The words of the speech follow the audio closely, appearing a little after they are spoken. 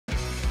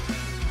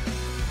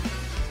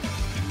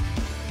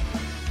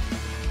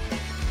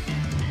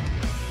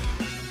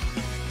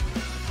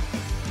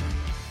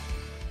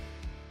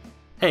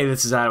Hey,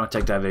 this is Adam with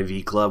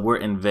Tech.AV Club. We're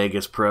in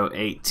Vegas Pro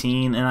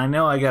 18, and I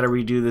know I got to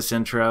redo this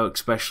intro,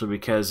 especially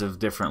because of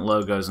different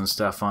logos and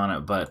stuff on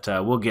it, but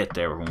we'll get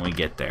there when we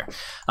get there.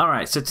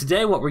 Alright, so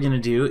today what we're going to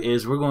do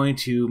is we're going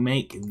to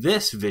make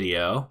this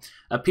video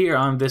appear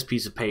on this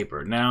piece of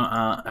paper.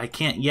 Now, I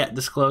can't yet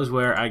disclose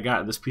where I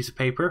got this piece of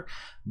paper,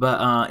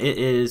 but it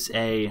is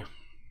a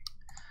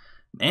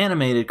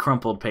animated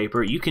crumpled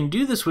paper. You can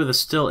do this with a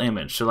still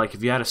image. So like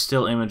if you had a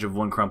still image of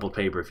one crumpled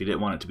paper, if you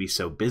didn't want it to be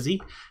so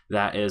busy,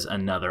 that is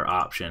another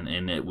option,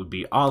 and it would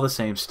be all the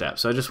same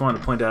steps. So I just wanted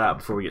to point that out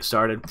before we get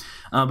started.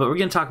 But we're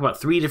going to talk about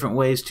 3 different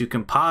ways to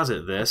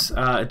composite this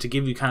to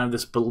give you kind of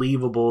this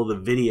believable, the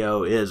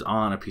video is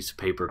on a piece of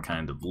paper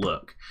kind of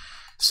look.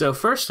 So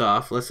first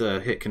off, let's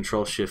hit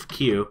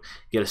Control-Shift-Q,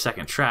 get a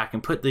second track,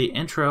 and put the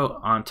intro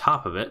on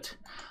top of it.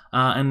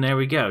 And there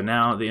we go.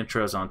 Now the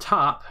intro is on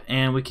top,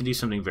 and we can do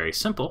something very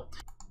simple.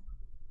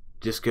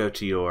 Just go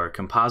to your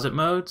composite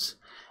modes,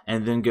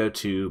 and then go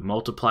to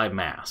multiply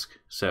mask.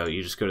 So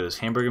you just go to this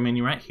hamburger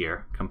menu right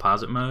here,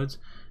 composite modes,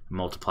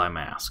 multiply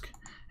mask.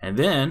 And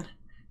then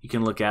you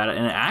can look at it,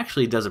 and it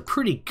actually does a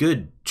pretty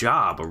good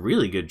job, a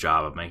really good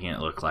job of making it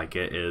look like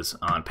it is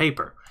on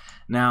paper.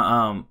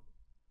 Now,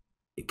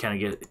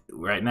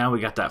 right now we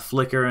got that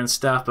flicker and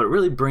stuff, but it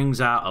really brings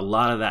out a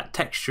lot of that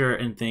texture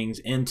and things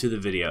into the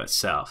video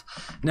itself.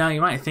 Now you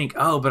might think,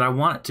 oh, but I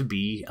want it to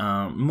be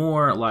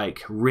more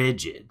like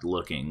rigid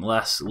looking,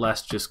 less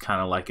just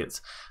kind of like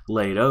it's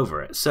laid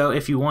over it. So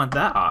if you want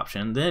that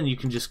option, then you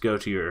can just go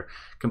to your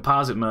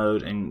composite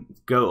mode and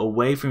go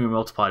away from your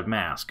multiplied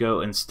mask.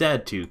 Go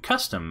instead to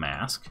custom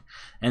mask,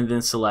 and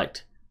then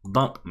select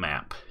bump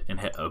map and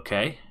hit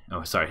OK.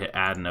 Oh, sorry, hit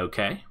add and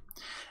OK.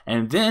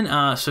 And then,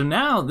 so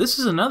now this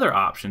is another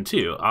option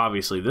too.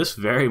 Obviously, this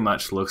very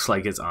much looks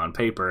like it's on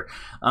paper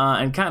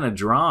and kind of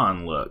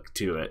drawn look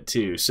to it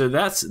too. So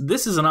this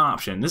is an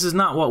option. This is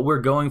not what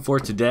we're going for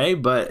today,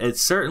 but it's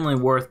certainly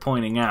worth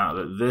pointing out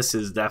that this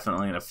is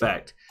definitely an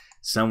effect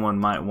someone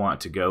might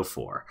want to go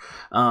for.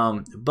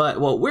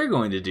 But what we're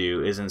going to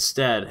do is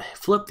instead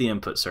flip the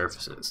input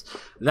surfaces.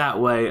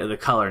 That way the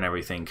color and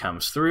everything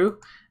comes through,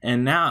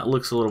 and now it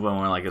looks a little bit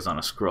more like it's on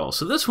a scroll.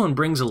 So this one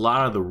brings a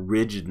lot of the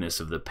rigidness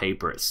of the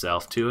paper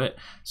itself to it.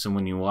 So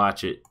when you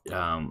watch it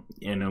and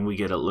then we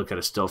get a look at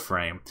a still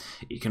frame,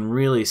 you can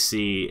really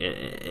see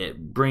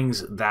it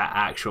brings that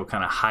actual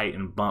kind of height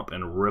and bump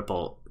and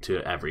ripple to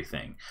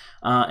everything.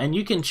 And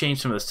you can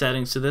change some of the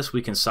settings to this.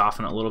 We can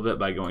soften it a little bit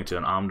by going to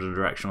an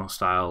omnidirectional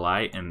style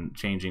light and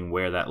changing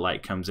where that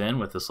light comes in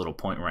with this little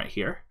point right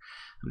here.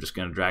 I'm just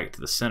going to drag it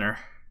to the center.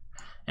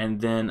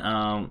 And then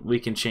we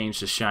can change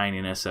the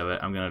shininess of it.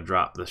 I'm going to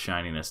drop the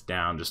shininess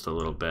down just a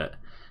little bit.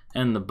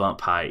 And the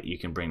bump height, you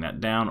can bring that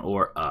down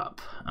or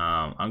up.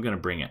 I'm going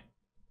to bring it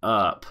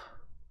up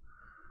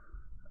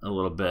a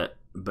little bit,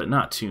 but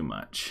not too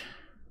much.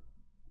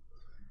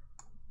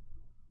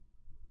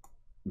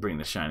 Bring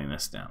the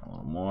shininess down a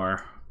little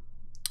more.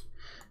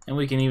 And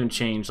we can even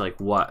change like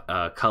what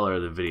color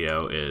the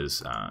video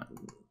is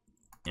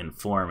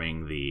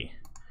informing the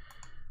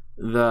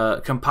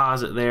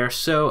composite there.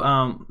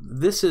 So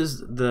this is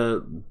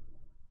the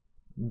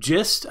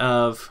gist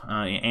of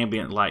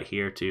ambient light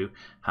here too,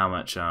 how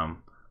much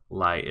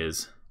light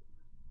is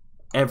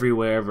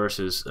everywhere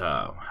versus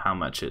how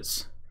much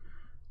it's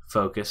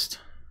focused.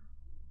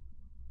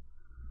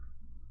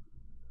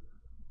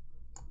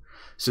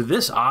 So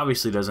this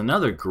obviously does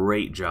another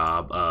great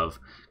job of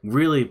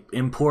really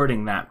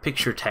importing that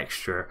picture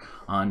texture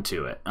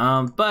onto it.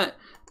 But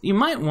you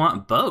might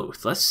want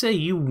both. Let's say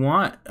you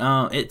want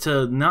it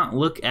to not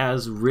look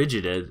as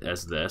rigid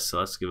as this. So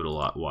let's give it a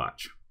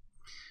watch.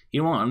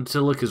 You don't want it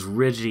to look as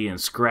rigid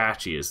and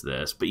scratchy as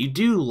this, but you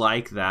do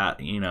like that,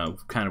 you know,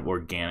 kind of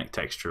organic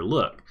texture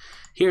look.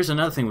 Here's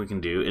another thing we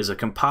can do is a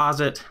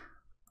composite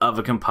of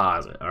a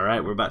composite. All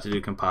right, we're about to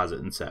do composite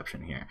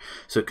inception here.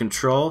 So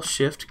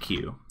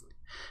Control-Shift-Q,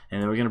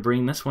 and then we're going to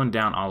bring this one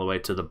down all the way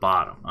to the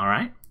bottom. All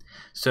right.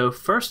 So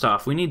first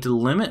off, we need to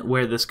limit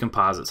where this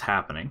composite's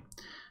happening.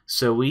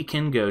 So we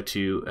can go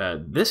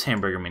to this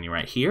hamburger menu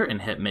right here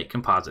and hit Make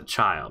Composite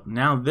Child.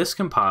 Now this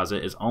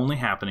composite is only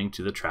happening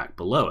to the track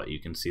below it. You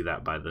can see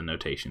that by the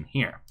notation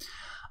here.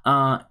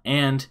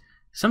 And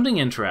something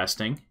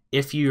interesting,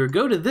 if you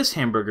go to this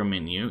hamburger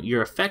menu,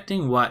 you're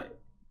affecting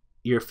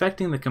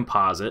the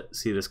composite.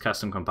 See this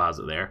custom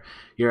composite there?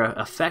 You're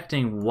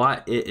affecting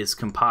what it is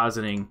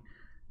compositing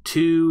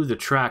to the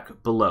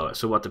track below it.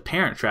 So what the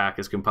parent track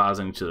is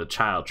compositing to the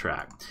child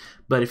track.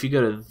 But if you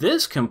go to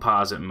this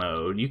composite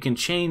mode, you can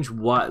change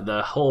what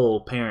the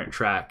whole parent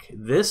track,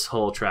 this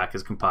whole track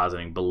is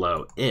compositing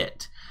below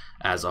it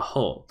as a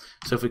whole.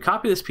 So if we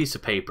copy this piece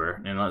of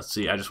paper, and let's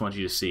see, I just want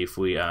you to see if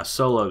we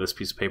solo this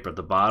piece of paper at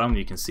the bottom,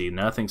 you can see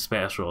nothing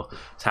special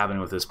is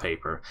happening with this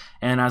paper.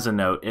 And as a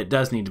note, it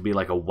does need to be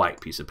like a white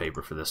piece of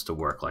paper for this to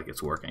work like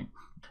it's working.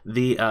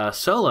 The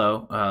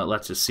solo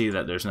lets us see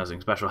that there's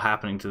nothing special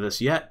happening to this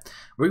yet.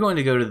 We're going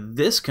to go to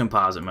this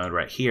composite mode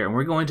right here, and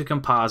we're going to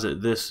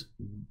composite this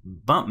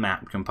bump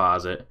map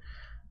composite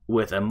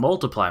with a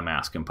multiply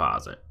mask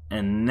composite.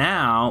 And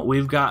now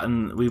we're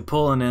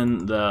pulling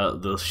in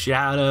the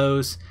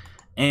shadows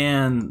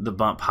and the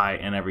bump height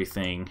and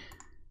everything.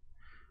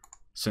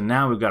 So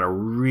now we've got a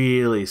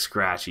really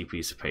scratchy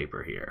piece of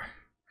paper here.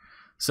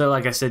 So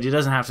like I said, it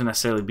doesn't have to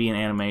necessarily be an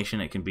animation.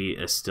 It can be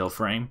a still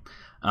frame.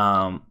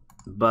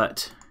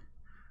 But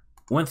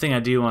one thing I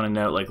do want to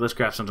note, like let's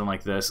grab something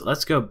like this.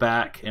 Let's go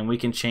back and we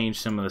can change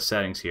some of the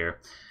settings here.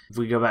 If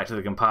we go back to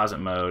the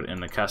composite mode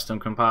and the custom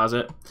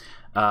composite,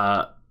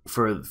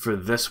 for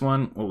this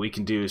one, what we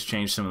can do is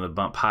change some of the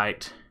bump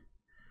height,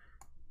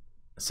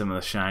 some of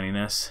the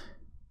shininess.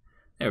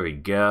 There we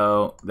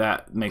go.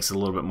 That makes it a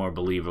little bit more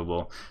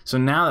believable. So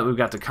now that we've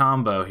got the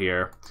combo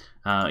here,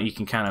 you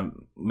can kind of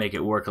make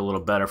it work a little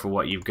better for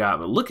what you've got.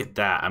 But look at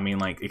that. I mean,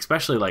 like,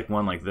 especially like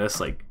one like this,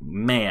 like,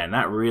 man,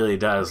 that really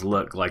does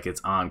look like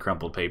it's on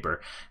crumpled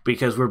paper,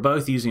 because we're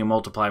both using a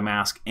multiply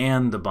mask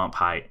and the bump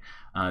height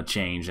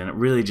change, and it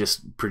really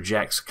just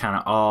projects kind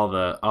of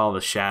all the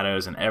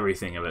shadows and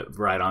everything of it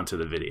right onto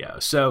the video.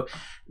 So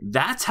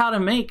that's how to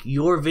make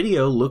your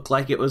video look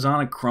like it was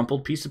on a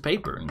crumpled piece of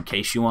paper, in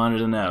case you wanted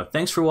to know.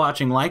 Thanks for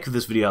watching. Like if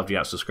this video helped you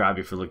out, subscribe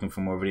if you're looking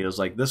for more videos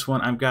like this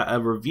one. I've got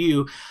a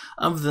review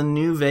of the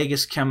new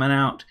Vegas coming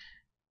out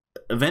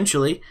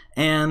eventually,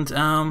 and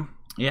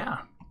yeah,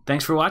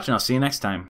 thanks for watching. I'll see you next time.